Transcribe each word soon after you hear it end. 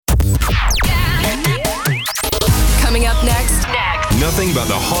Next. Nothing but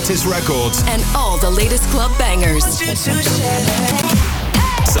the hottest records And all the latest club bangers.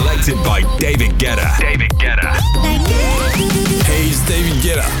 selected by David Guetta. Hey, it's David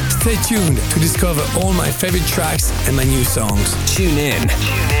Guetta. Stay tuned to discover all my favorite tracks and my new songs. Tune in.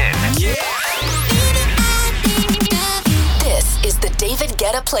 This is the David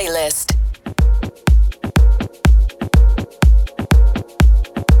Guetta playlist.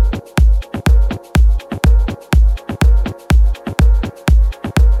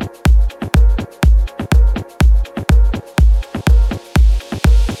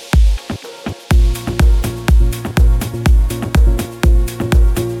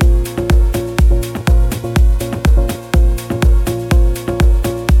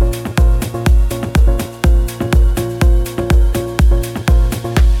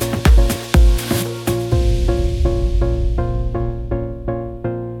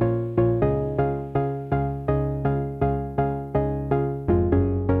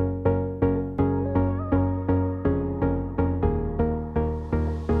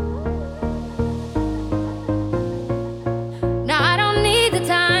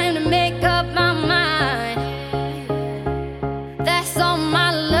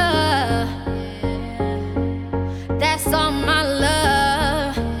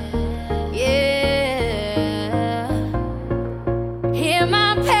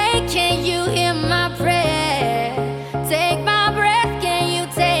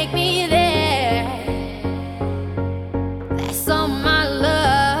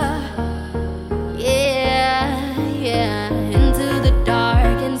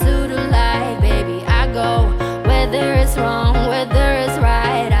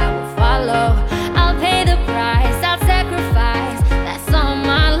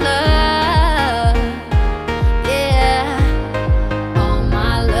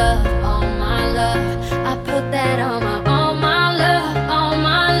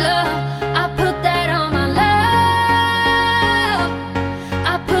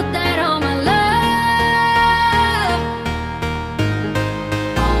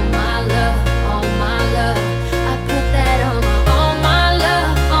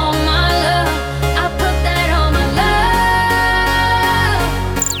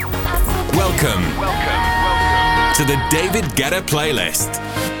 To the David Guetta playlist.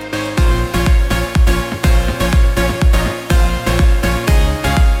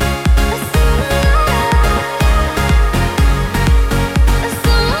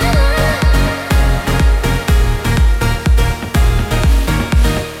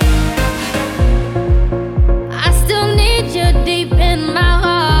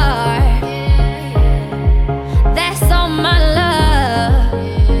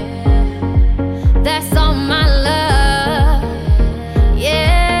 That's all my love.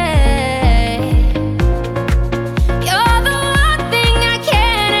 Yeah.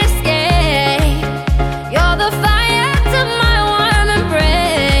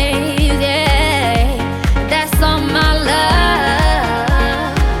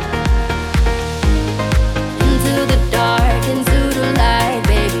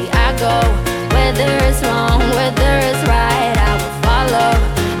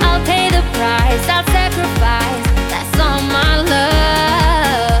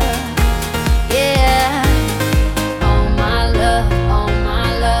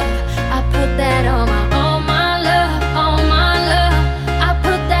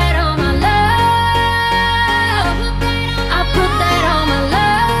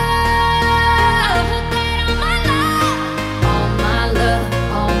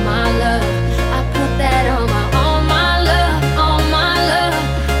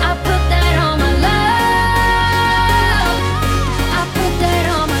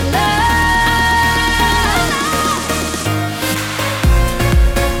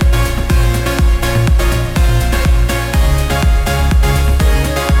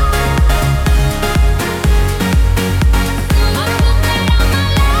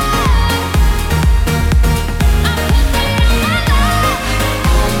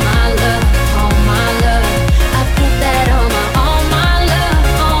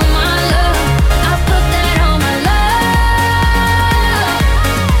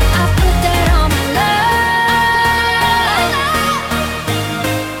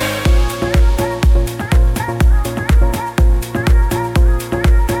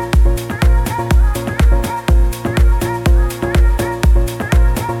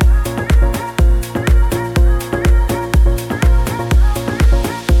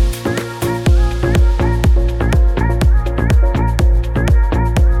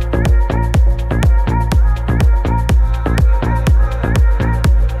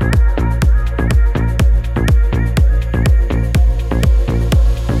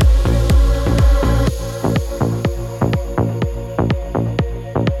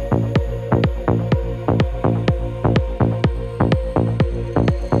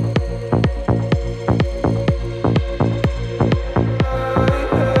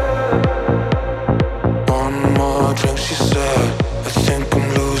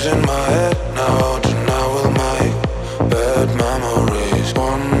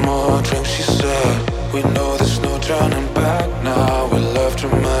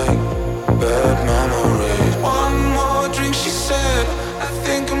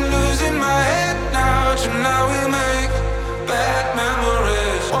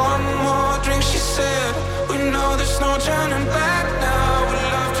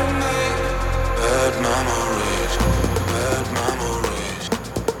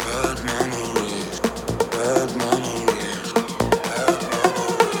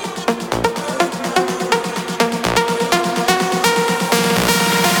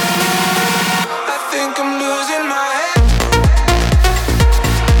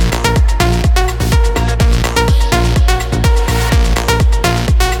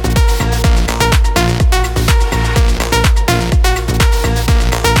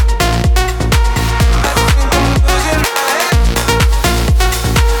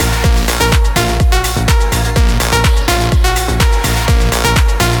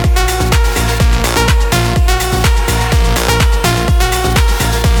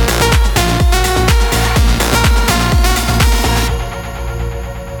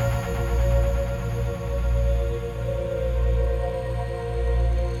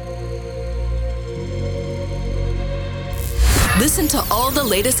 Listen to all the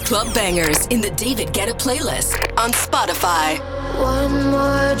latest club bangers in the David Guetta playlist on Spotify. One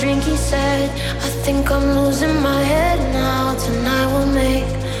more drink, he said. I think I'm losing my head now. Tonight we'll make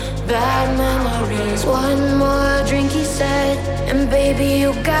bad memories. One more drink, he said. And baby,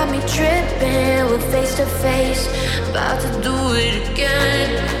 you got me tripping. We're face to face, about to do it again.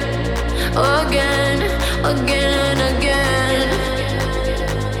 Again, again, again.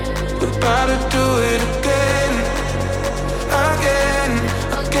 We're about to do it again. Again,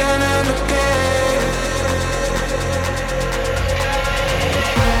 again and again.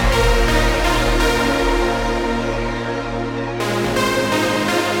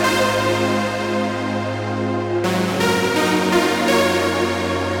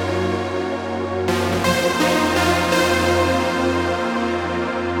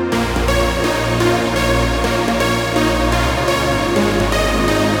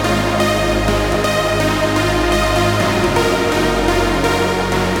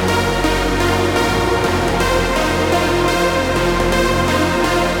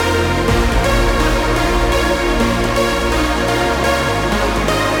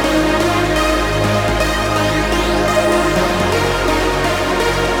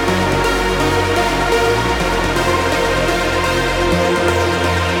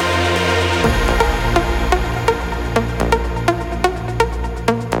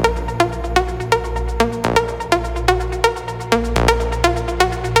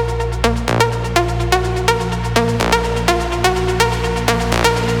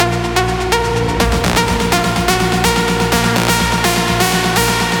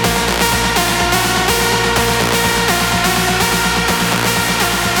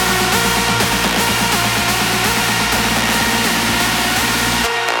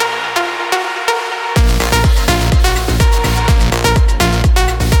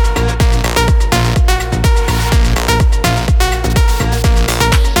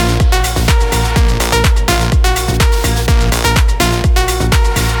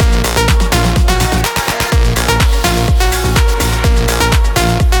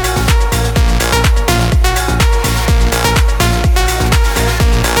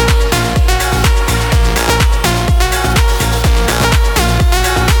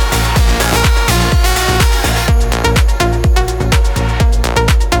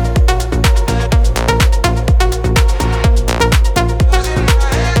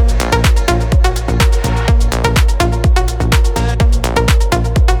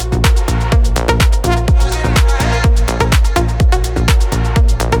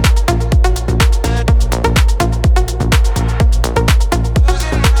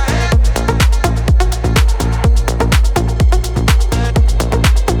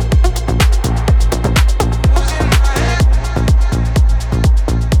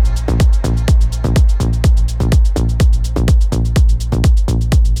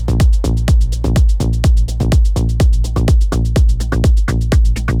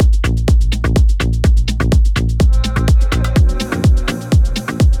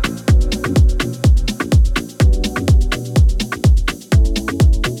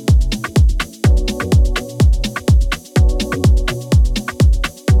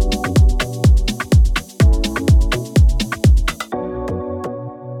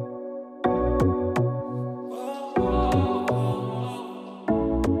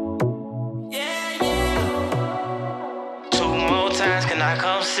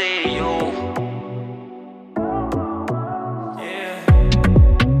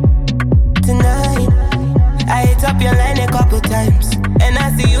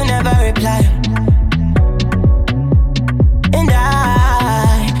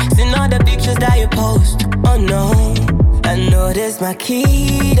 My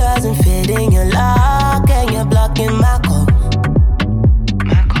key doesn't fit in your lock, and you're blocking my code.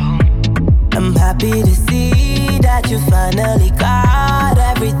 I'm happy to see that you finally got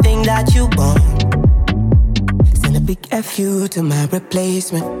everything that you want. Send a big FU to my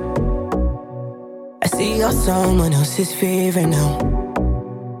replacement. I see you're someone else's favorite now.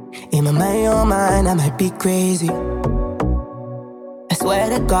 In my mind, your mind, I might be crazy. I swear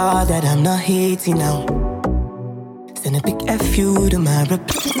to God that I'm not hating now. Send a big FU to my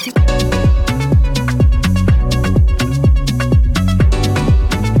replacement.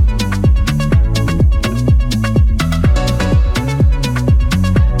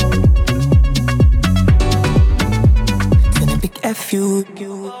 Send a big FU.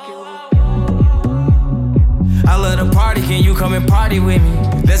 I love the party, can you come and party with me?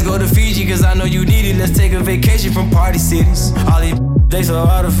 Let's go to Fiji, cause I know you need it. Let's take a vacation from party cities. All these they so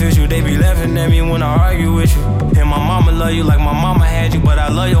artificial, they be laughing at me when I argue with you. And my mama love you like my mama had you, but I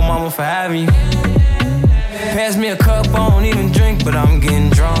love your mama for having you. Pass me a cup, I don't even drink, but I'm getting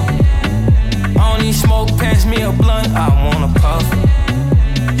drunk. I don't need smoke, pass me a blunt, I wanna puff.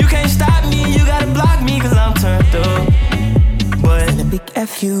 You can't stop me, you gotta block me, cause I'm turned up. But send a big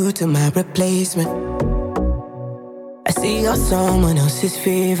F you to my replacement. I see you're someone else's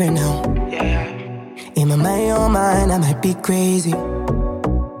favorite now. In my mind, oh mind, I might be crazy.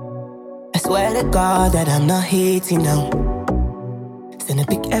 I swear to God that I'm not hating now. Send a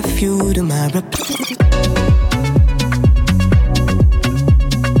big F you to my replacement.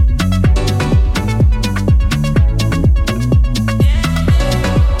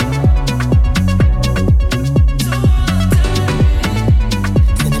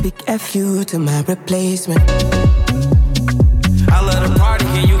 F you to my replacement. I love the party,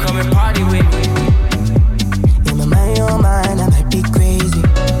 can you come and party with me? In my mind, oh mind, I might be crazy.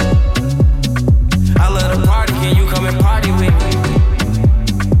 I love the party, can you come and party with me?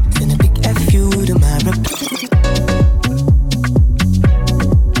 Send a big F you to my replacement.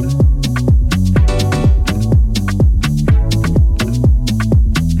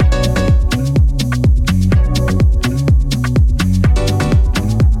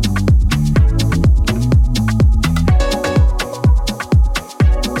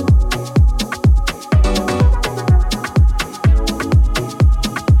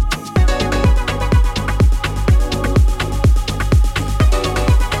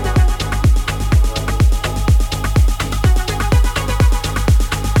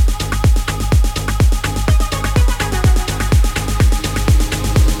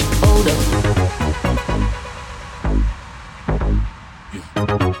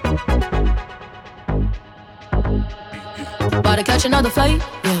 Another flight,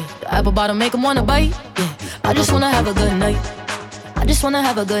 yeah. The apple bottom make him wanna bite, yeah. I just wanna have a good night. I just wanna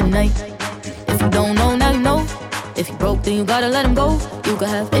have a good night. If you don't know, now you know. If you broke, then you gotta let him go. You could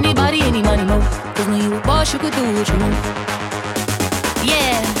have anybody, any money, no. Cause when you a boss, you could do what you want.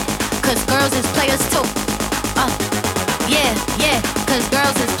 Yeah, cause girls is players too. Yeah, yeah, cause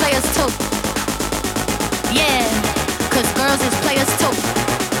girls is players too. Yeah, cause girls is players too.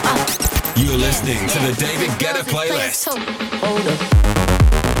 You're listening to the David Guetta playlist. Hold up.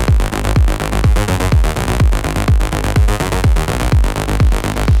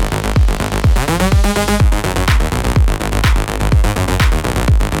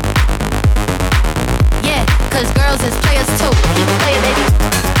 Yeah, cause girls is players too. Keep it playing, baby.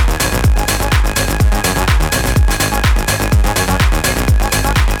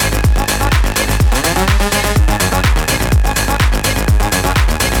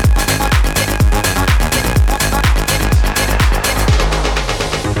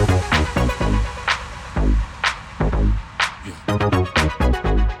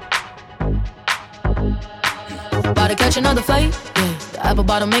 Another fight, yeah. The apple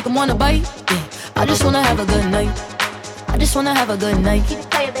bottom make him wanna bite, yeah. I just wanna have a good night. I just wanna have a good night. Keep it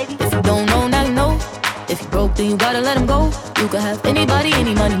playing, baby. If you don't know, now you know. If you broke, then you gotta let him go. You could have anybody,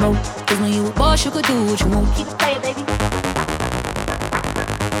 any money, no. Cause when you a boss, you could do what you want. Keep it playing, baby.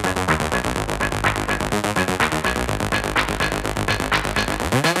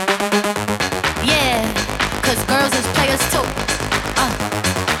 Yeah, cause girls is players too.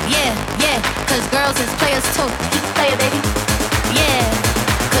 Yeah, yeah, cause girls is players too. Keep it playing, baby. Yeah,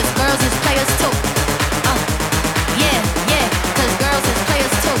 cause girls is players too. Yeah, yeah, cause girls is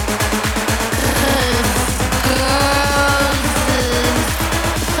players too. Cause girls is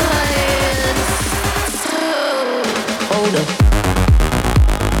players too.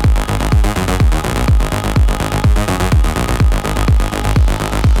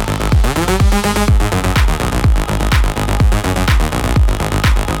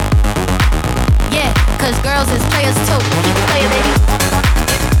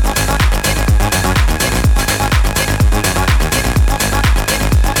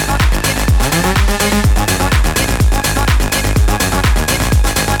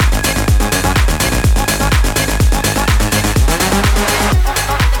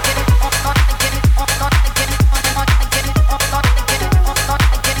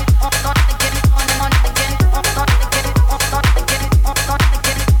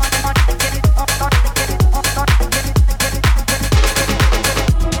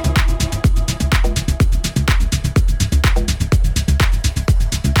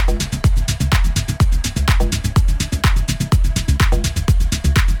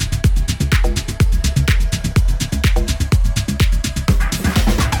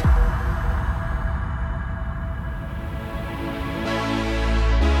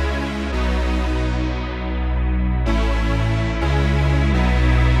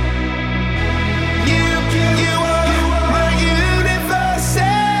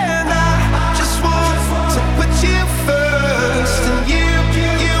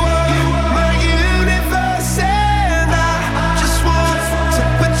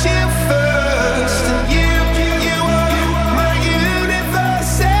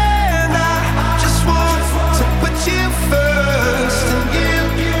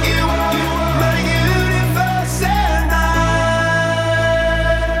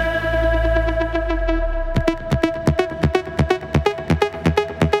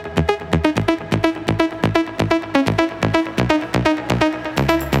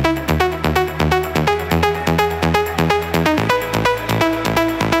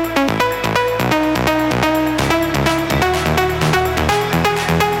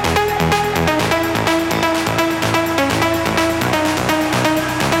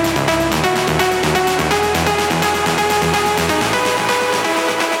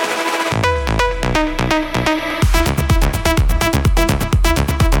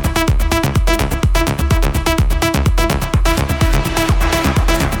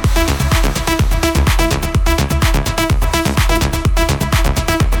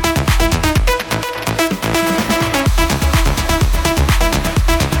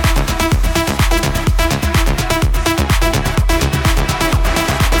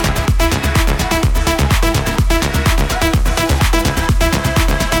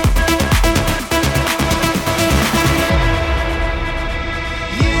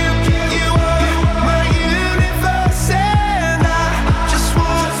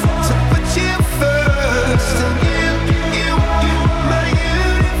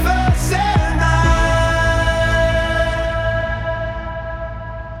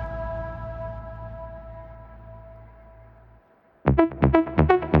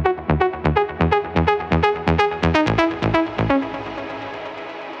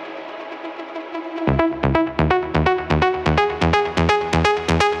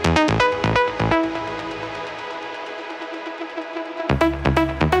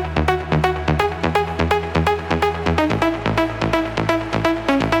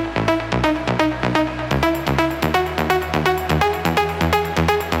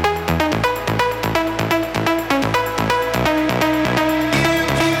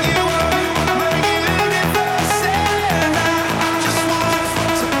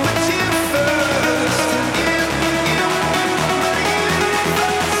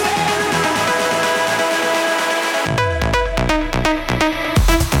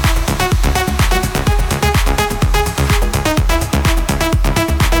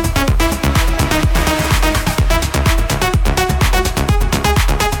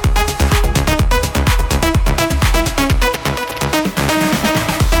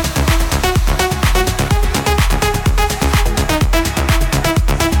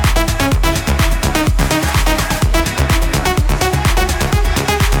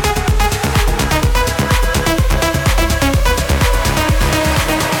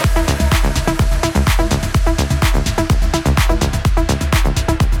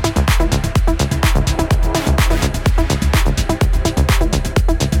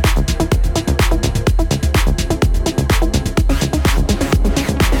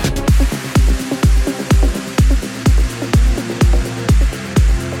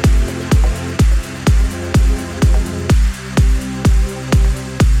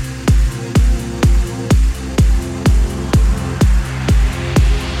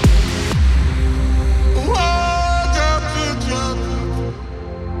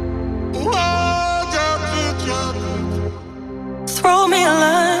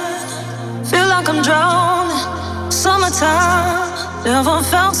 I'm drowning. Summertime, never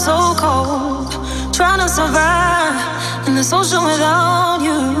felt so cold. Trying to survive in this ocean without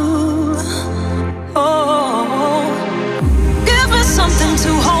you. Oh, give me something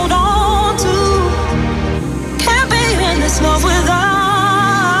to hold on to. Can't be in this love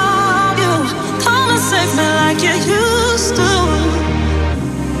without you. Come and save me like you used to.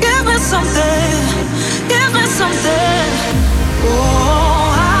 Give me something, give me something.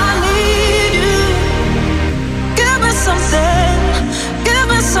 Oh, I need you. Give me something, give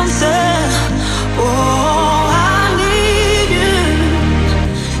me something. Oh, I need you.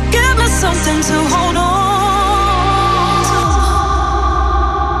 Give me something to hold on to.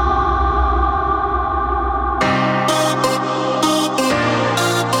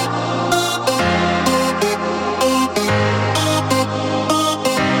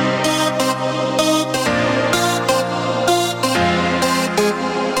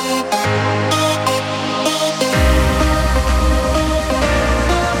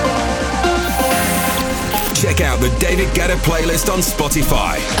 Check out the David Guetta playlist on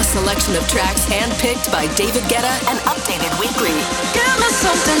Spotify. A selection of tracks handpicked by David Guetta and updated weekly. Give me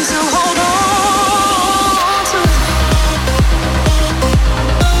something to hold on to.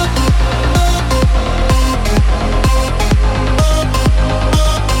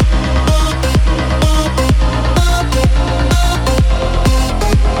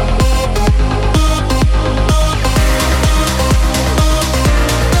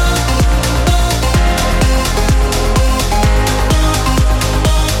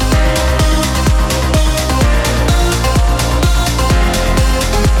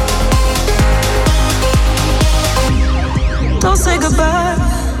 Don't say goodbye,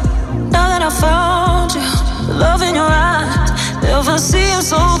 now that I found you. Love in your eyes, never seemed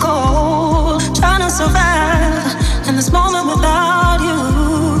so cold. Trying to survive in this moment without you.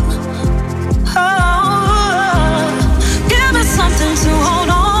 Oh, give me something to hold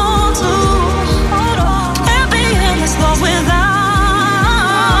on to. Can't be in this love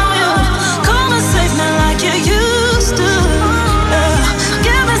without you. Come and save me like you used to.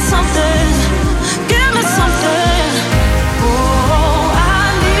 Give me something, give me something.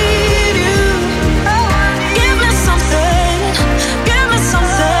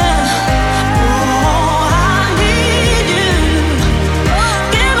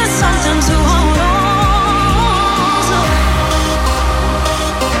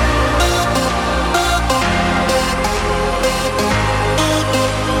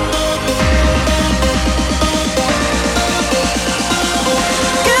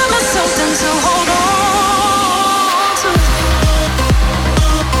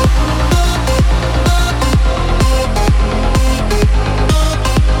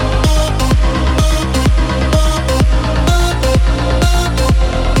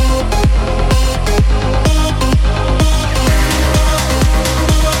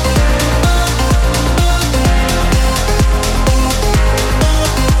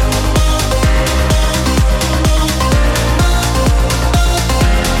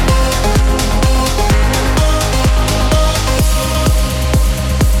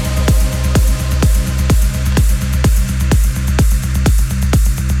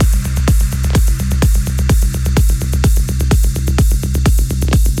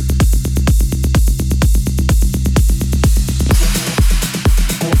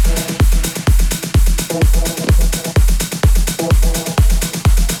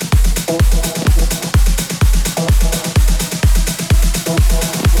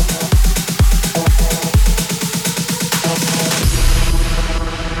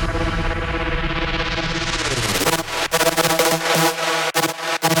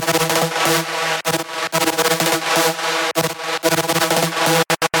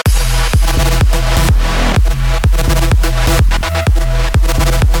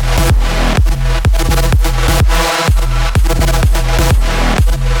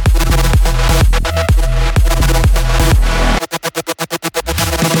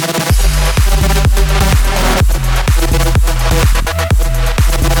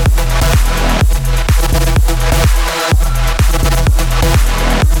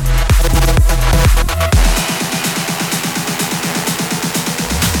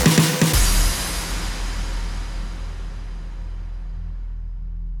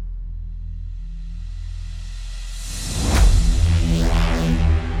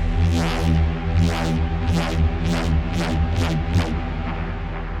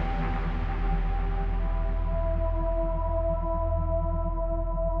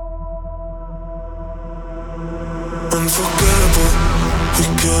 Unforgettable, we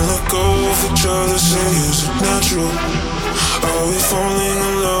can't let go of each other, say is it natural? Are we falling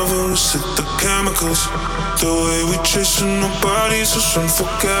in love or is it the chemicals? chemicals. The way we chasing our bodies is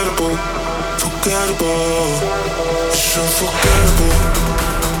unforgettable. Forgettable, it's unforgettable.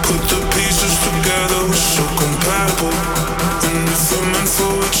 Put the pieces together, we're so compatible. And if we're meant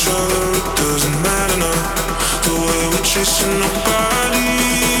for each other, it doesn't matter now. The way we're chasing our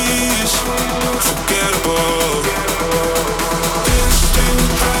bodies, forgettable.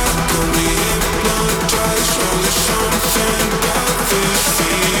 Instinct back on the hypnotized. Only something about this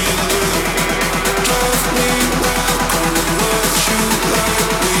feeling. Drive me back on what you like.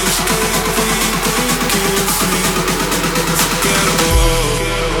 We escape, we breaking free. Forgettable.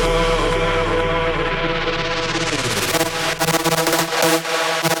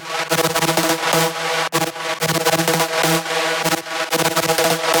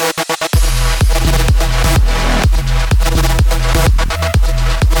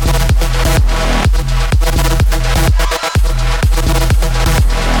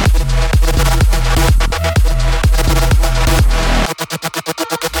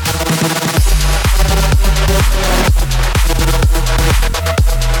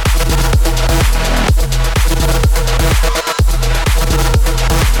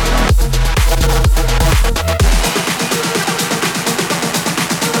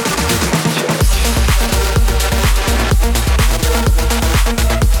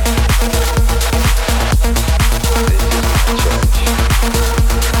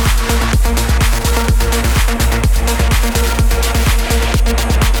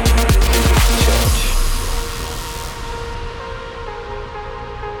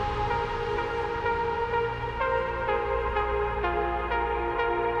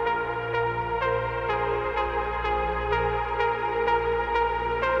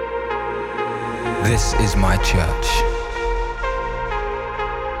 This is my church.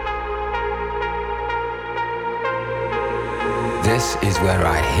 This is where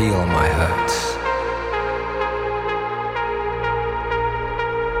I heal my hurts.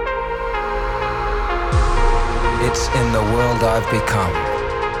 It's in the world I've become,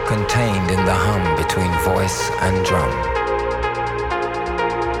 contained in the hum between voice and drum.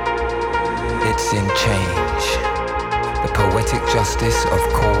 It's in change, the poetic justice of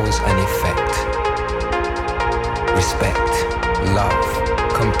cause and effect. Respect, love,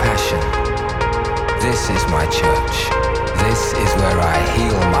 compassion. This is my church. This is where I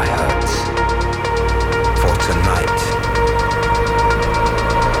heal my hurts. For tonight,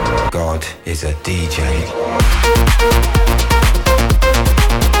 God is a DJ.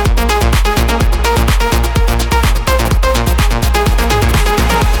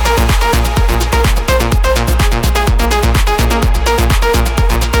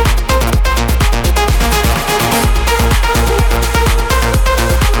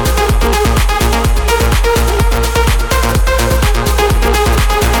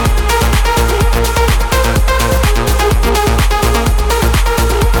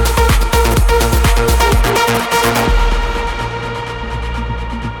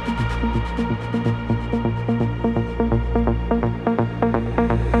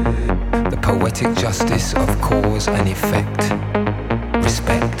 Justice of cause and effect.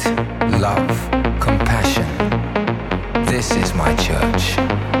 Respect, love, compassion. This is my church.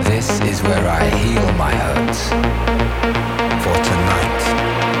 This is where I heal my hurts. For tonight,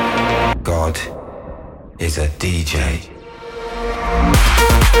 God is a DJ.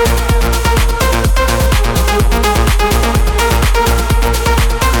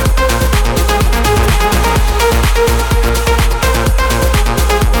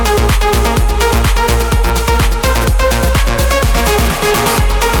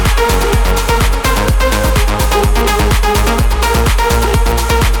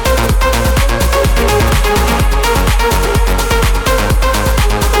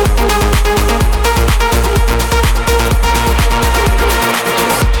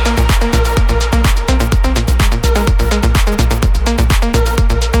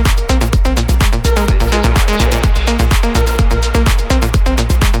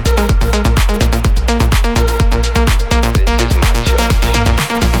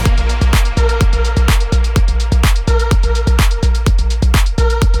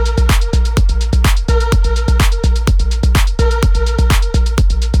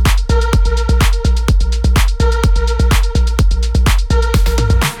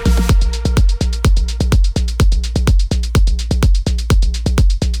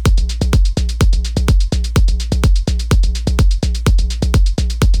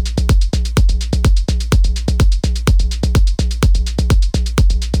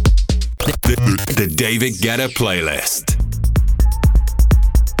 The David Guetta playlist.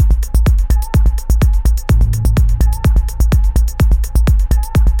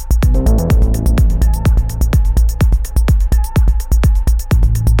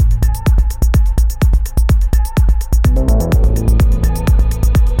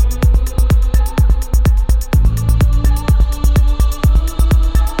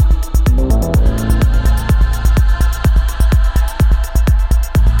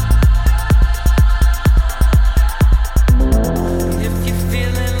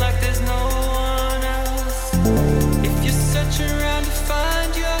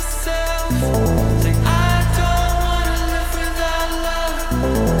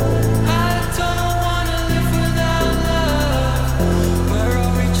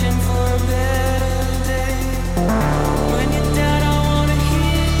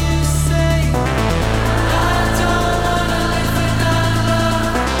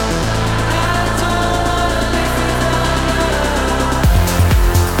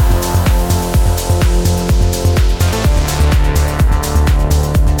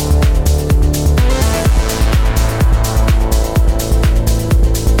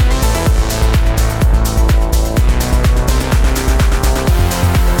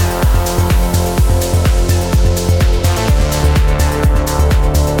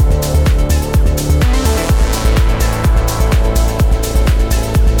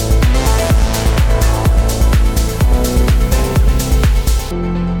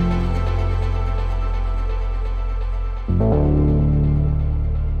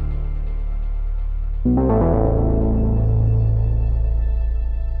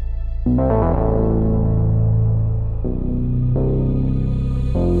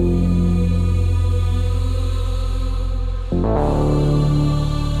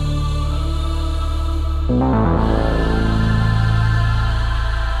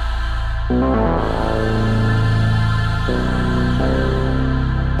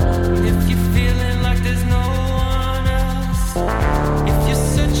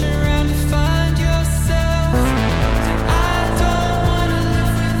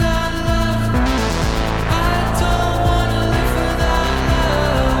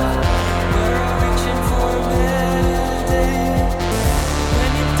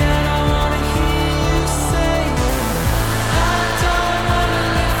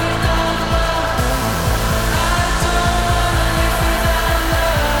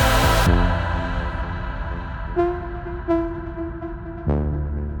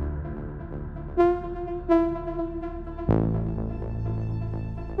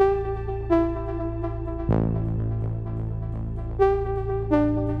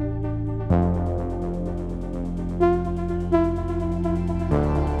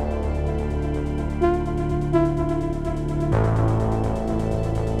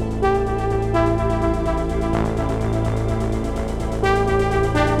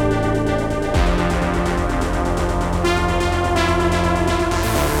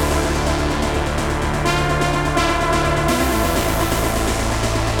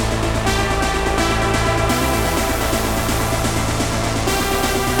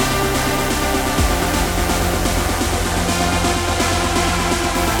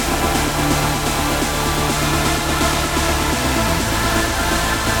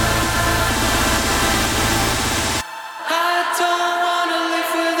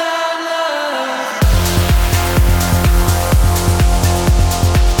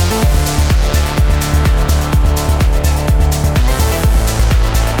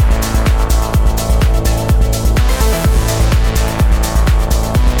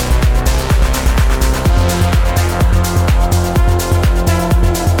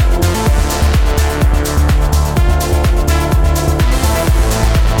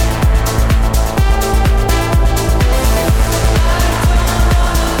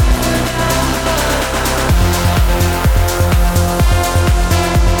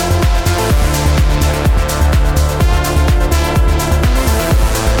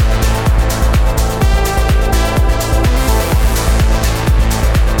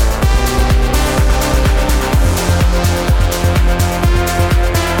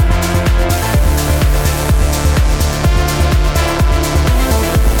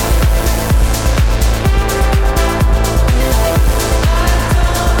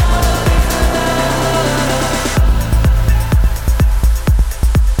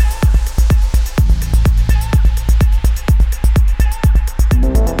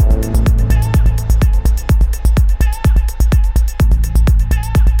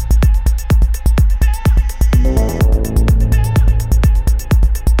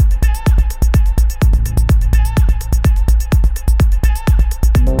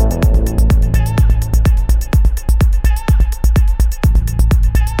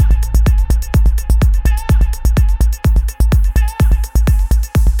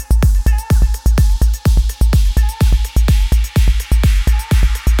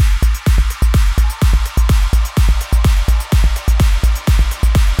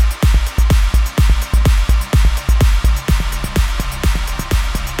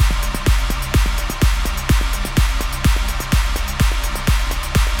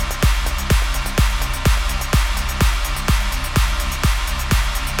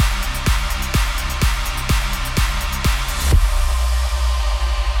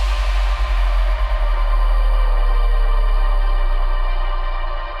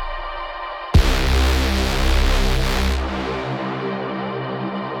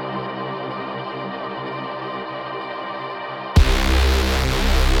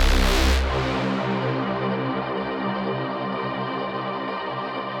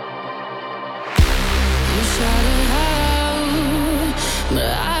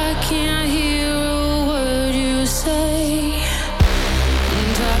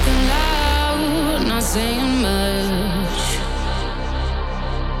 saying much.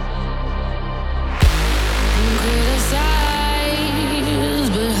 Criticize,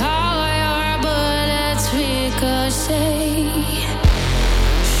 but how your bullets ricochet.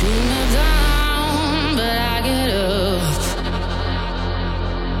 Shoot me down, but I get up.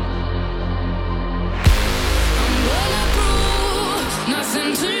 I'm bulletproof,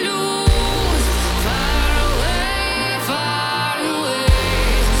 nothing to lose. Far away, far away.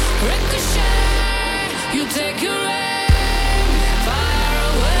 Ricochet, you take your aim. Far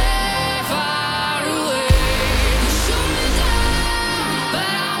away, far away. You shoot me down, but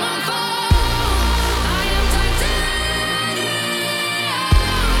I won't fall. I am titanium.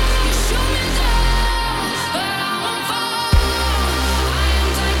 You shoot me down, but I won't fall. I am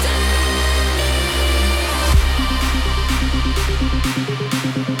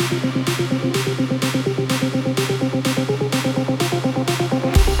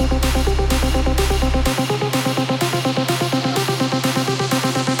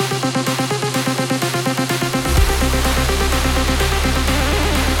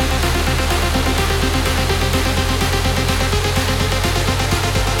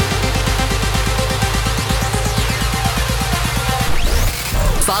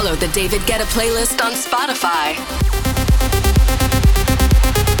Follow the David Guetta playlist on Spotify.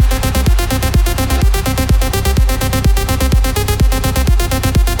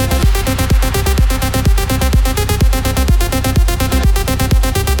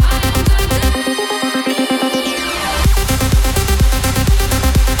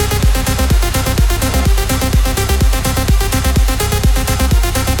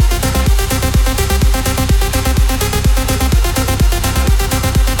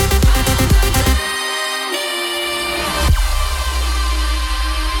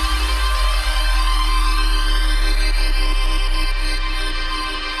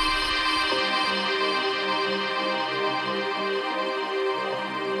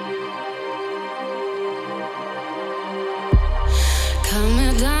 Calm me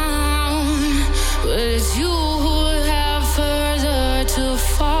down, but it's you who have further to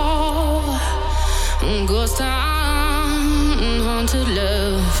fall. Ghost town, haunted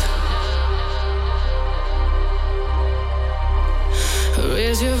love.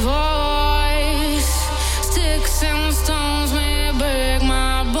 Raise your voice, sticks and stones may break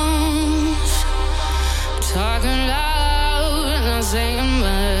my bones. Talking loud, not saying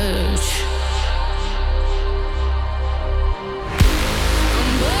much.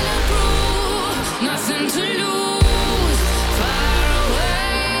 Nothing to lose. Far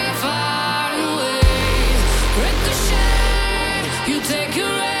away, far away. Ricochet, you take your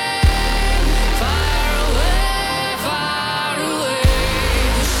aim. Far away, far away.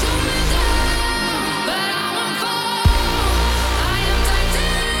 You shoot me down, but I won't fall. I am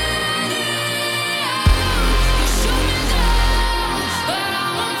titanium. You shoot me down, but I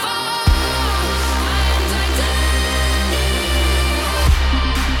won't fall. I am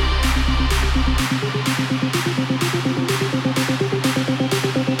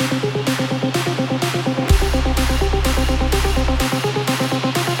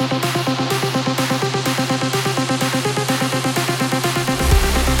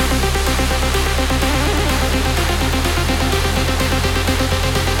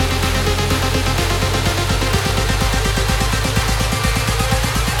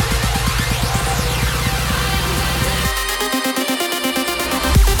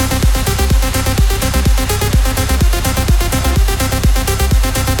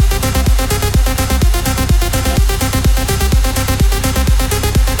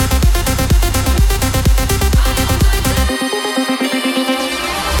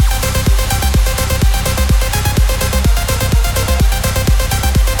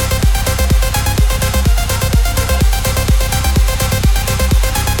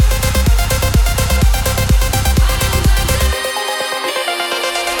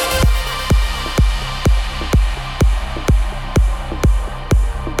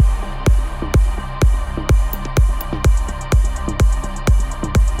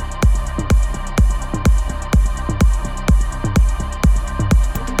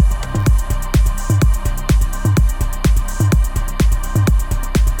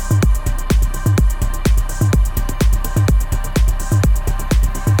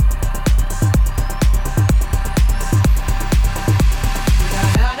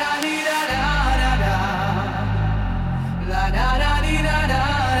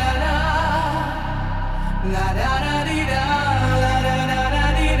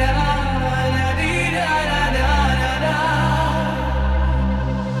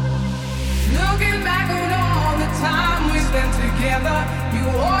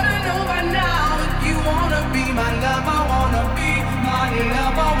my lover, wanna be my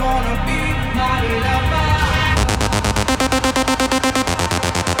lover, wanna be my lover.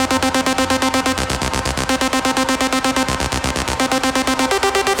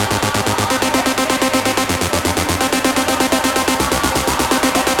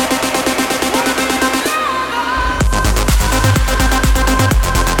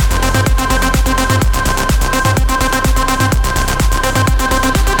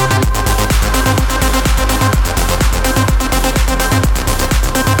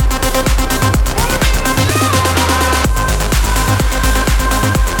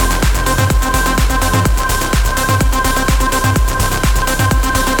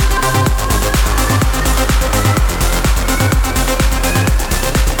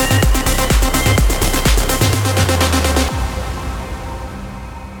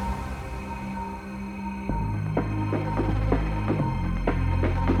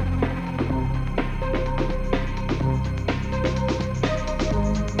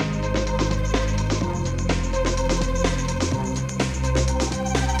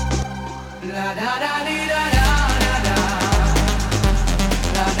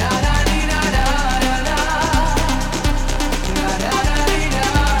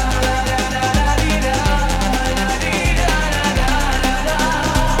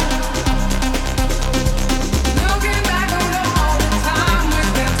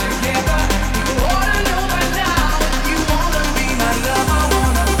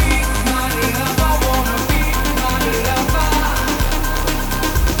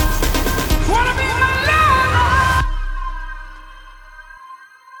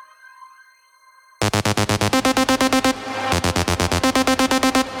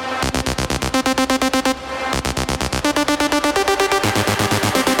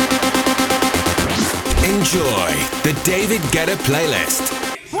 Enjoy the David Guetta playlist.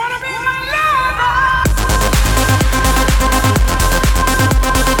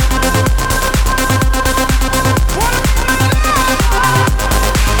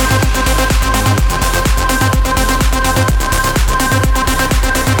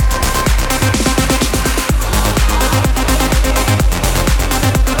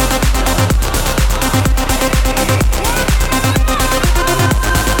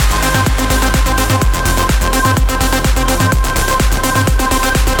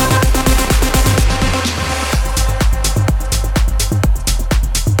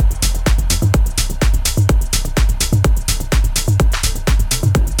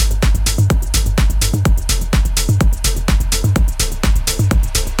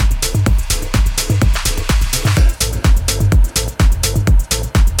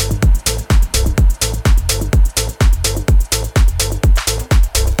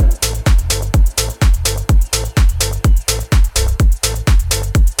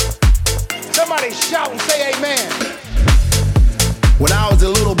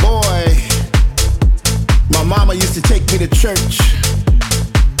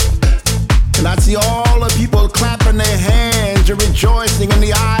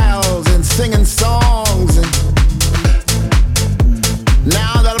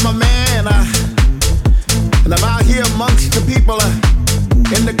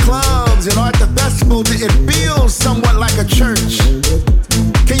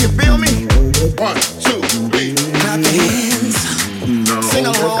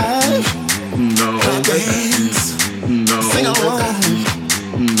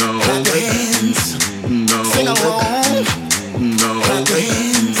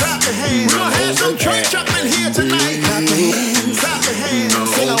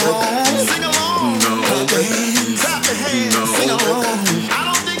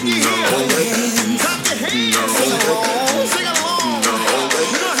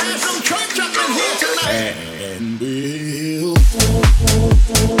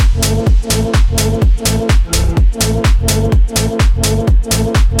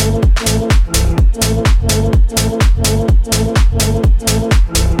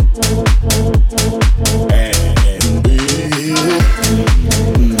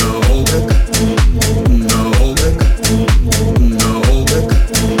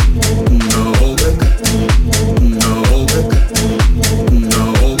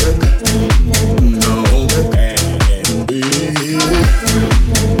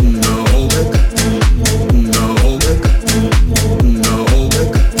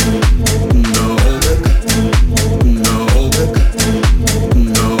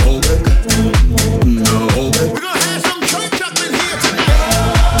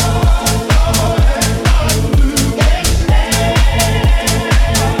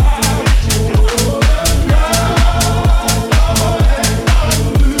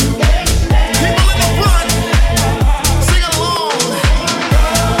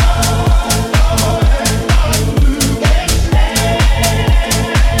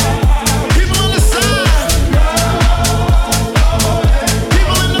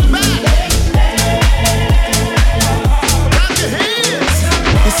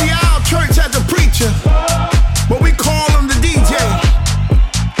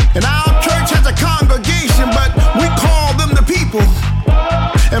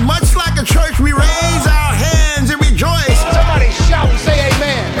 we raise our hands and rejoice. Somebody shout and say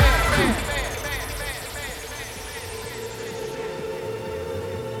amen.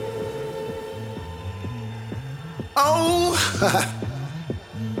 Oh,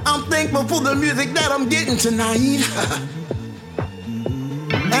 I'm thankful for the music that I'm getting tonight.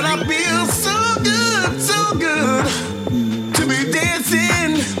 And I feel so good to be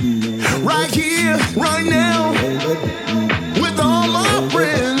dancing right here, right now, with all my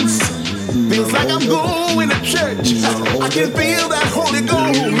friends. Feels like I'm going to church. I can feel that Holy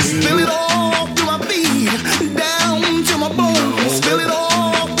Ghost. Feel it all through my feet, down to my bones. Feel it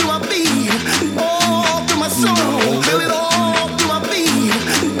all through my feet, all through my soul. Feel it all through my feet,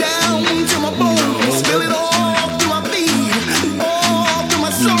 down to my bones. Feel it all through my feet, all through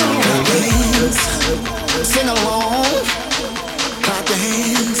my soul. Clap your hands, sing along. Clap your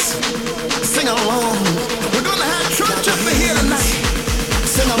hands, sing along. We're gonna have church up in here tonight.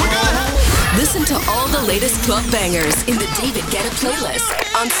 Sing along. Listen to all the latest club bangers in the David Guetta playlist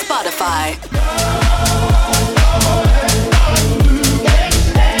on Spotify.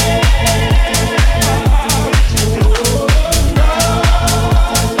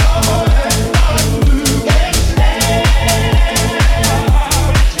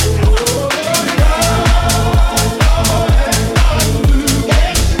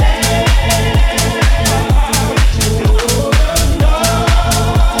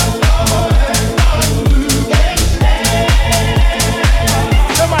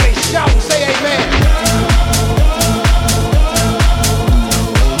 Somebody shout and say amen.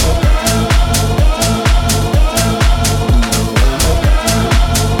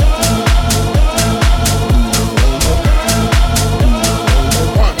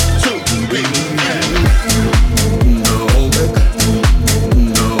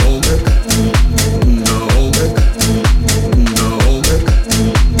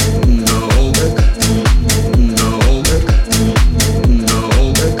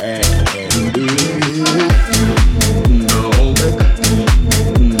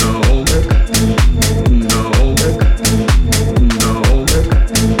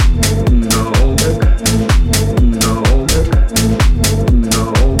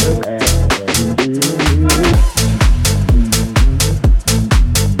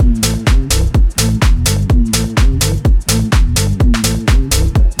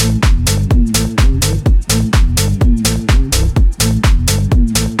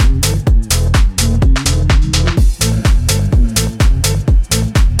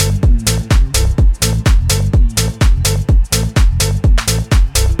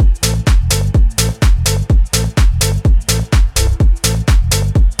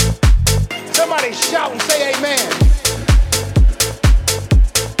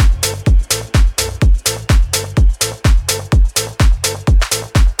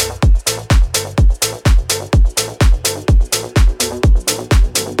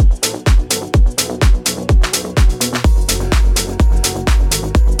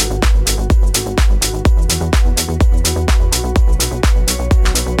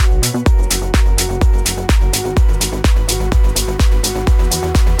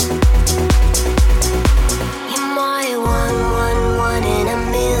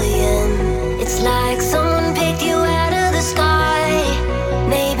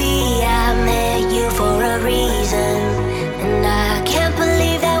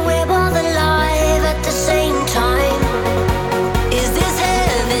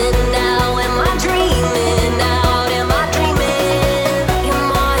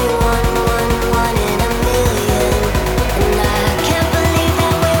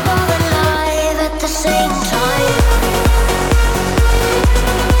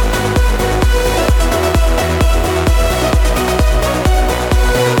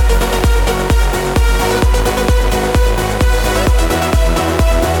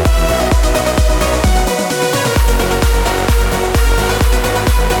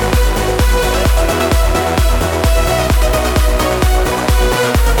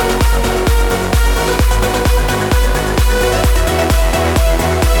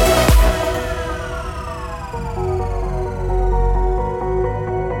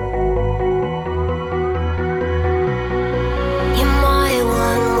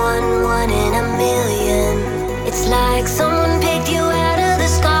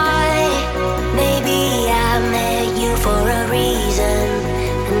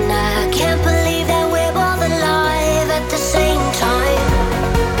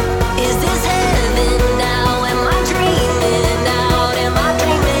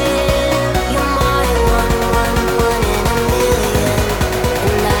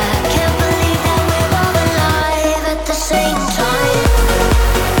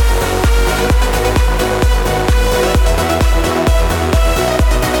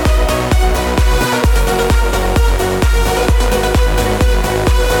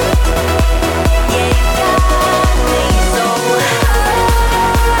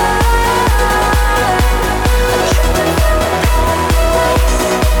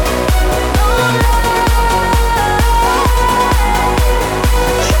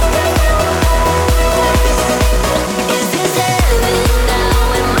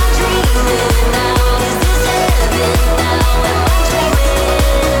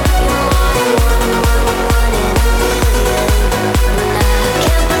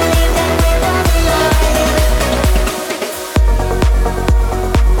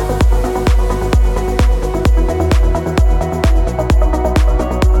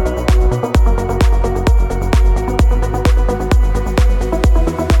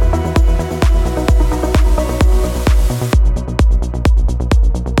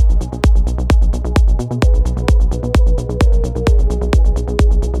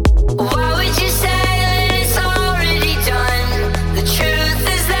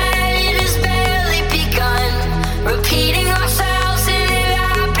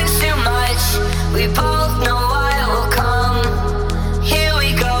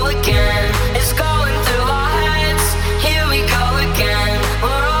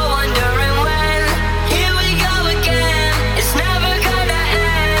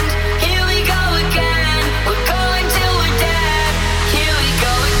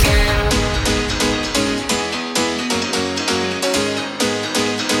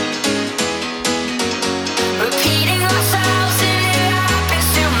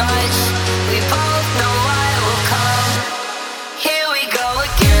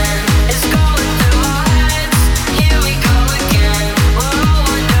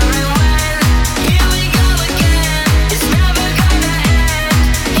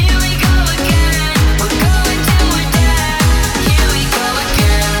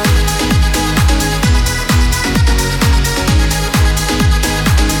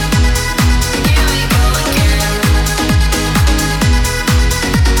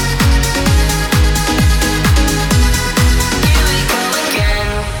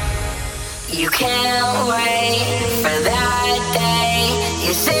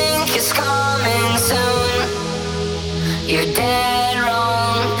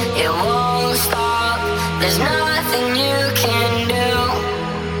 There's nothing you can do.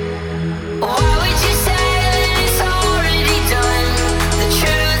 Why would you say that it's already done? The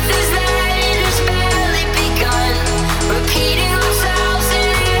truth is that it has barely begun. Repeating ourselves and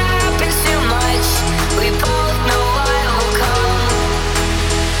it happens too much. We both know what will come.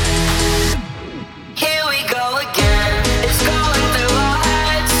 Here we go again. It's going through our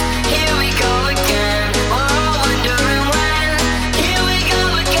heads. Here we go again. We're all wondering when. Here we go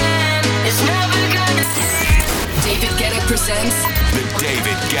again. It's never gonna end. David Guetta presents The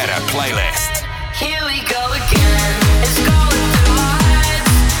David Guetta Playlist. Here we go again. It's going through our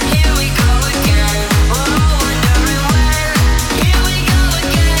heads. Here we go again. We're all wondering when. Here we go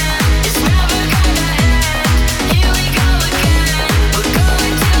again. It's never gonna end. Here we go again. We're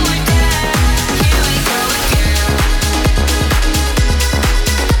going till we're dead. Here we go again.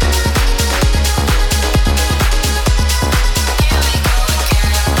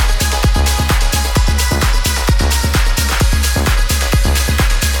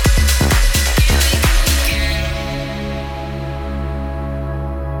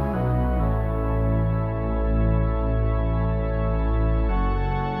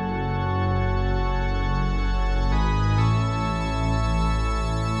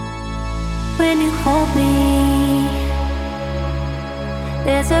 When you hold me,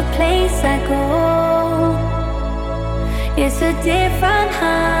 there's a place I go. It's a different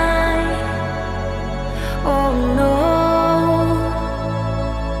high. Oh no.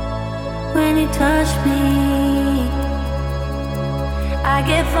 When you touch me, I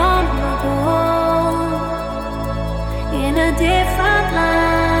get vulnerable in a different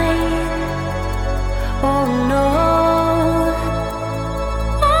light. Oh no.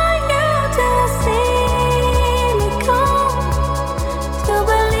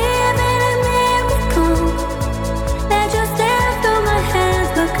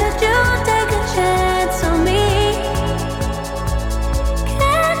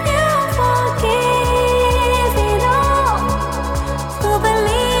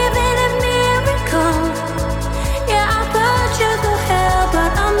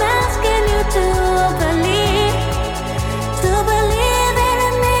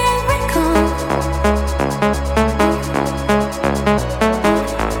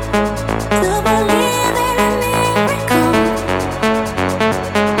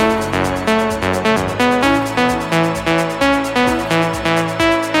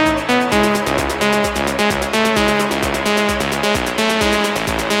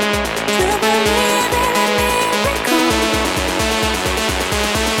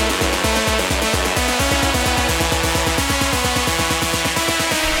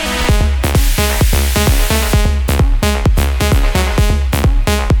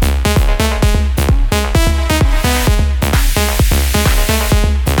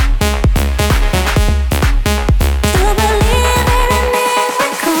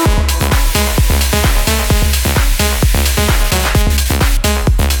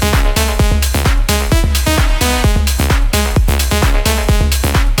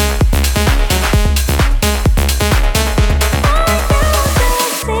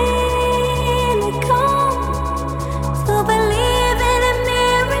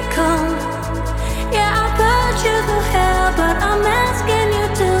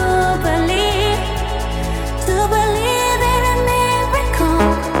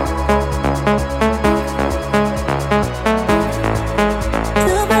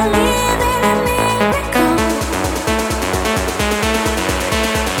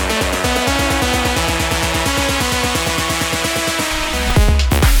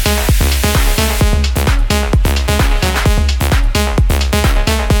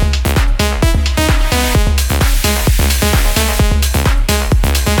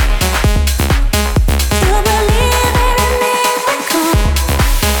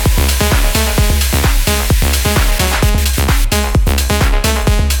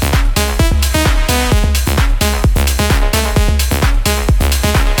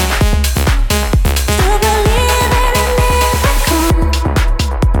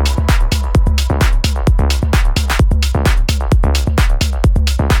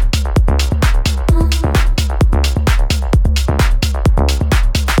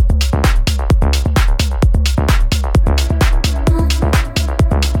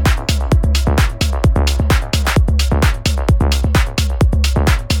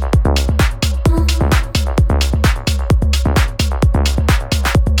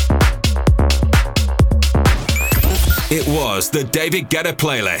 It was the David Guetta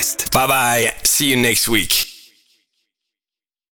Playlist. Bye bye. See you next week.